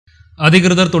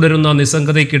അധികൃതർ തുടരുന്ന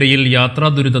നിസ്സംഗതയ്ക്കിടയിൽ യാത്രാ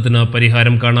ദുരിതത്തിന്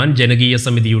പരിഹാരം കാണാൻ ജനകീയ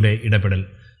സമിതിയുടെ ഇടപെടൽ.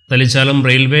 തലിച്ചാലം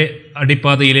റെയിൽവേ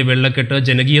അടിപ്പാതയിലെ വെള്ളക്കെട്ട്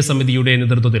ജനകീയ സമിതിയുടെ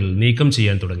നേതൃത്വത്തിൽ നീക്കം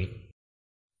ചെയ്യാൻ തുടങ്ങി.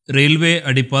 റെയിൽവേ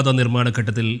അടിപ്പാത നിർമ്മാണ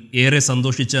ഘട്ടത്തിൽ ഏറെ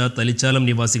സന്തോഷിച്ച തലിച്ചാലം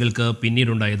നിവാസികൾക്ക്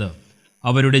പിന്നീടുണ്ടായത്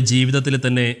അവരുടെ ജീവിതത്തിലെ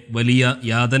തന്നെ വലിയ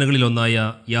യാതനകളിലൊന്നായ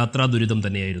യാത്രാ ദുരിതം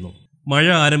തന്നെയായിരുന്നു. മഴ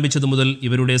ആരംഭിച്ചതു മുതൽ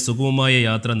ഇവരുടെ സുഗമമായ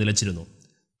യാത്ര നിലച്ചിരുന്നു.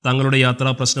 തങ്ങളുടെ യാത്രാ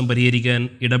പ്രശ്നം പരിഹരിക്കാൻ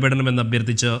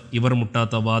ഇടപെടണമെന്നഭ്യർത്ഥിച്ച് ഇവർ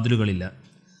മുട്ടാത്ത വാതിലുകളില്ല.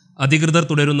 അധികൃതർ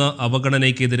തുടരുന്ന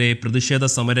അവഗണനയ്ക്കെതിരെ പ്രതിഷേധ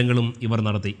സമരങ്ങളും ഇവർ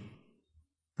നടത്തി.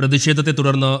 പ്രതിഷേധത്തെ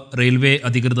തുടർന്ന് റെയിൽവേ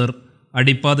അധികൃതർ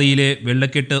അടിപ്പാതയിലെ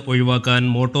വെള്ളക്കെട്ട് ഒഴിവാക്കാൻ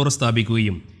മോട്ടോർ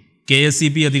സ്ഥാപിക്കുകയും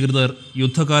KSEB അധികൃതർ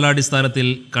യുദ്ധകാലാടിസ്ഥാനത്തിൽ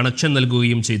കണക്ഷൻ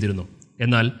നൽകുകയും ചെയ്തിരുന്നു.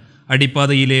 എന്നാൽ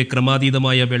അടിപ്പാതയിലെ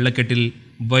ക്രമാതീതമായ വെള്ളക്കെട്ടിൽ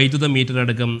വൈദ്യുത മീറ്റർ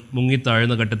അടക്കം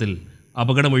മുങ്ങിത്താഴുന്ന ഘട്ടത്തിൽ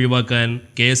അപകടമൊഴിവാക്കാൻ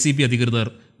KSEB അധികൃതർ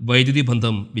വൈദ്യുതി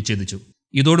ബന്ധം വിച്ഛേദിച്ചു.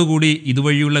 ഇതോടുകൂടി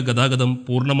ഇതുവഴിയുള്ള ഗതാഗതം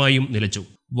പൂർണ്ണമായും നിലച്ചു.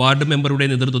 വാർഡ് മെമ്പറുടെ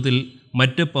നേതൃത്വത്തിൽ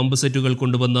മറ്റ് പമ്പ് സെറ്റുകൾ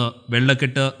കൊണ്ടുവന്ന്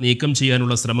വെള്ളക്കെട്ട് നീക്കം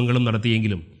ചെയ്യാനുള്ള ശ്രമങ്ങളും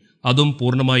നടത്തിയെങ്കിലും അതും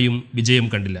പൂർണ്ണമായും വിജയം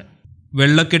കണ്ടില്ല.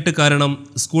 വെള്ളക്കെട്ട് കാരണം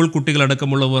സ്കൂൾ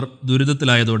കുട്ടികളടക്കമുള്ളവർ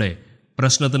ദുരിതത്തിലായതോടെ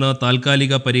പ്രശ്നത്തിന്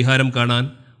താൽക്കാലിക പരിഹാരം കാണാൻ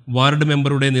വാർഡ്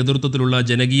മെമ്പറുടെ നേതൃത്വത്തിലുള്ള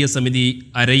ജനകീയ സമിതി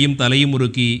അരയും തലയും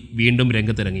മുറുക്കി വീണ്ടും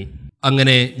രംഗത്തിറങ്ങി.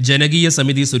 അങ്ങനെ ജനകീയ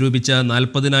സമിതി സ്വരൂപിച്ച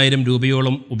 40,000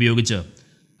 രൂപയോളം ഉപയോഗിച്ച്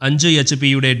 5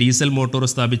 HP-യുടെ ഡീസൽ മോട്ടോർ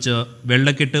സ്ഥാപിച്ച്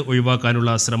വെള്ളക്കെട്ട് ഒഴിവാക്കാനുള്ള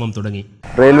ശ്രമം തുടങ്ങി.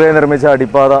 റെയിൽവേ നിർമ്മിച്ച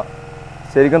അടിപ്പാത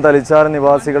ശരിക്കും തലിച്ചാലം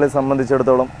നിവാസികളെ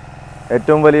സംബന്ധിച്ചിടത്തോളം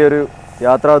ഏറ്റവും വലിയൊരു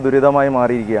യാത്രാ ദുരിതമായി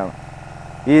മാറിയിരിക്കുകയാണ്.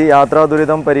 ഈ യാത്രാ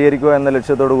ദുരിതം പരിഹരിക്കുക എന്ന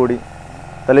ലക്ഷ്യത്തോടു കൂടി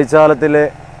തലിച്ചാലത്തിലെ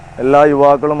എല്ലാ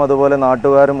യുവാക്കളും അതുപോലെ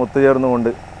നാട്ടുകാരും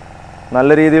ഒത്തുചേർന്നുകൊണ്ട് നല്ല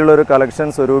രീതിയിലുള്ളൊരു കളക്ഷൻ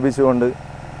സ്വരൂപിച്ചുകൊണ്ട്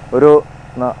ഒരു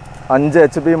 5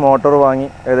 HP മോട്ടോർ വാങ്ങി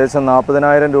ഏകദേശം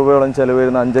 40,000 രൂപയോളം ചെലവ്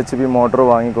വരുന്ന 5 HP മോട്ടോർ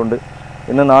വാങ്ങിക്കൊണ്ട്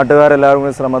ഇന്ന് നാട്ടുകാരെല്ലാവരും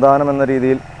കൂടി ശ്രമദാനം എന്ന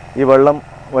രീതിയിൽ ഈ വെള്ളം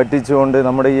വറ്റിച്ചുകൊണ്ട്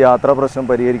നമ്മുടെ ഈ യാത്രാ പ്രശ്നം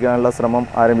പരിഹരിക്കാനുള്ള ശ്രമം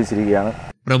ആരംഭിച്ചിരിക്കുകയാണ്.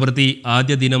 പ്രവൃത്തി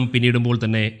ആദ്യ ദിനം പിന്നിടുമ്പോൾ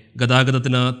തന്നെ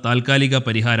ഗതാഗതത്തിന് താൽക്കാലിക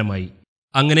പരിഹാരമായി.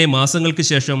 അങ്ങനെ മാസങ്ങൾക്ക്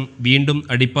ശേഷം വീണ്ടും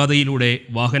അടിപ്പാതയിലൂടെ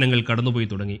വാഹനങ്ങൾ കടന്നുപോയി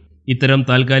തുടങ്ങി. ഇത്തരം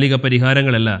താൽക്കാലിക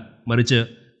പരിഹാരങ്ങളല്ല, മറിച്ച്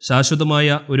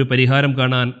ശാശ്വതമായ ഒരു പരിഹാരം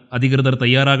കാണാൻ അധികൃതർ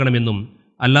തയ്യാറാകണമെന്നും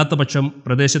അല്ലാത്ത പക്ഷം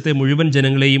പ്രദേശത്തെ മുഴുവൻ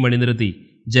ജനങ്ങളെയും അണിനിരത്തി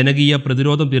ജനകീയ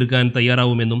പ്രതിരോധം തീർക്കാൻ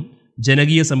തയ്യാറാവുമെന്നും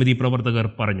ജനകീയ സമിതി പ്രവർത്തകർ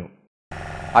പറഞ്ഞു.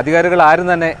 അധികാരികൾ ആരും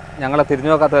തന്നെ ഞങ്ങളെ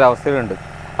തിരിഞ്ഞുനോക്കാത്ത ഒരവസ്ഥയുണ്ട്.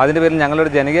 അതിൻ്റെ പേരിൽ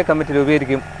ഞങ്ങളൊരു ജനകീയ കമ്മിറ്റി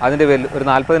രൂപീകരിക്കും. അതിൻ്റെ പേരിൽ ഒരു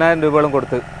 40,000 രൂപയോളം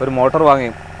കൊടുത്ത് ഒരു മോട്ടോർ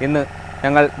വാങ്ങിയും ഇന്ന്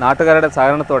ഞങ്ങൾ നാട്ടുകാരുടെ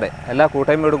സഹകരണത്തോടെ എല്ലാ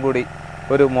കൂട്ടായ്മയോടും കൂടി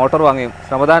ഒരു മോട്ടോർ വാങ്ങിയും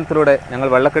ശ്രമദാനത്തിലൂടെ ഞങ്ങൾ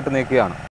വെള്ളക്കെട്ട് നീക്കുകയാണ്.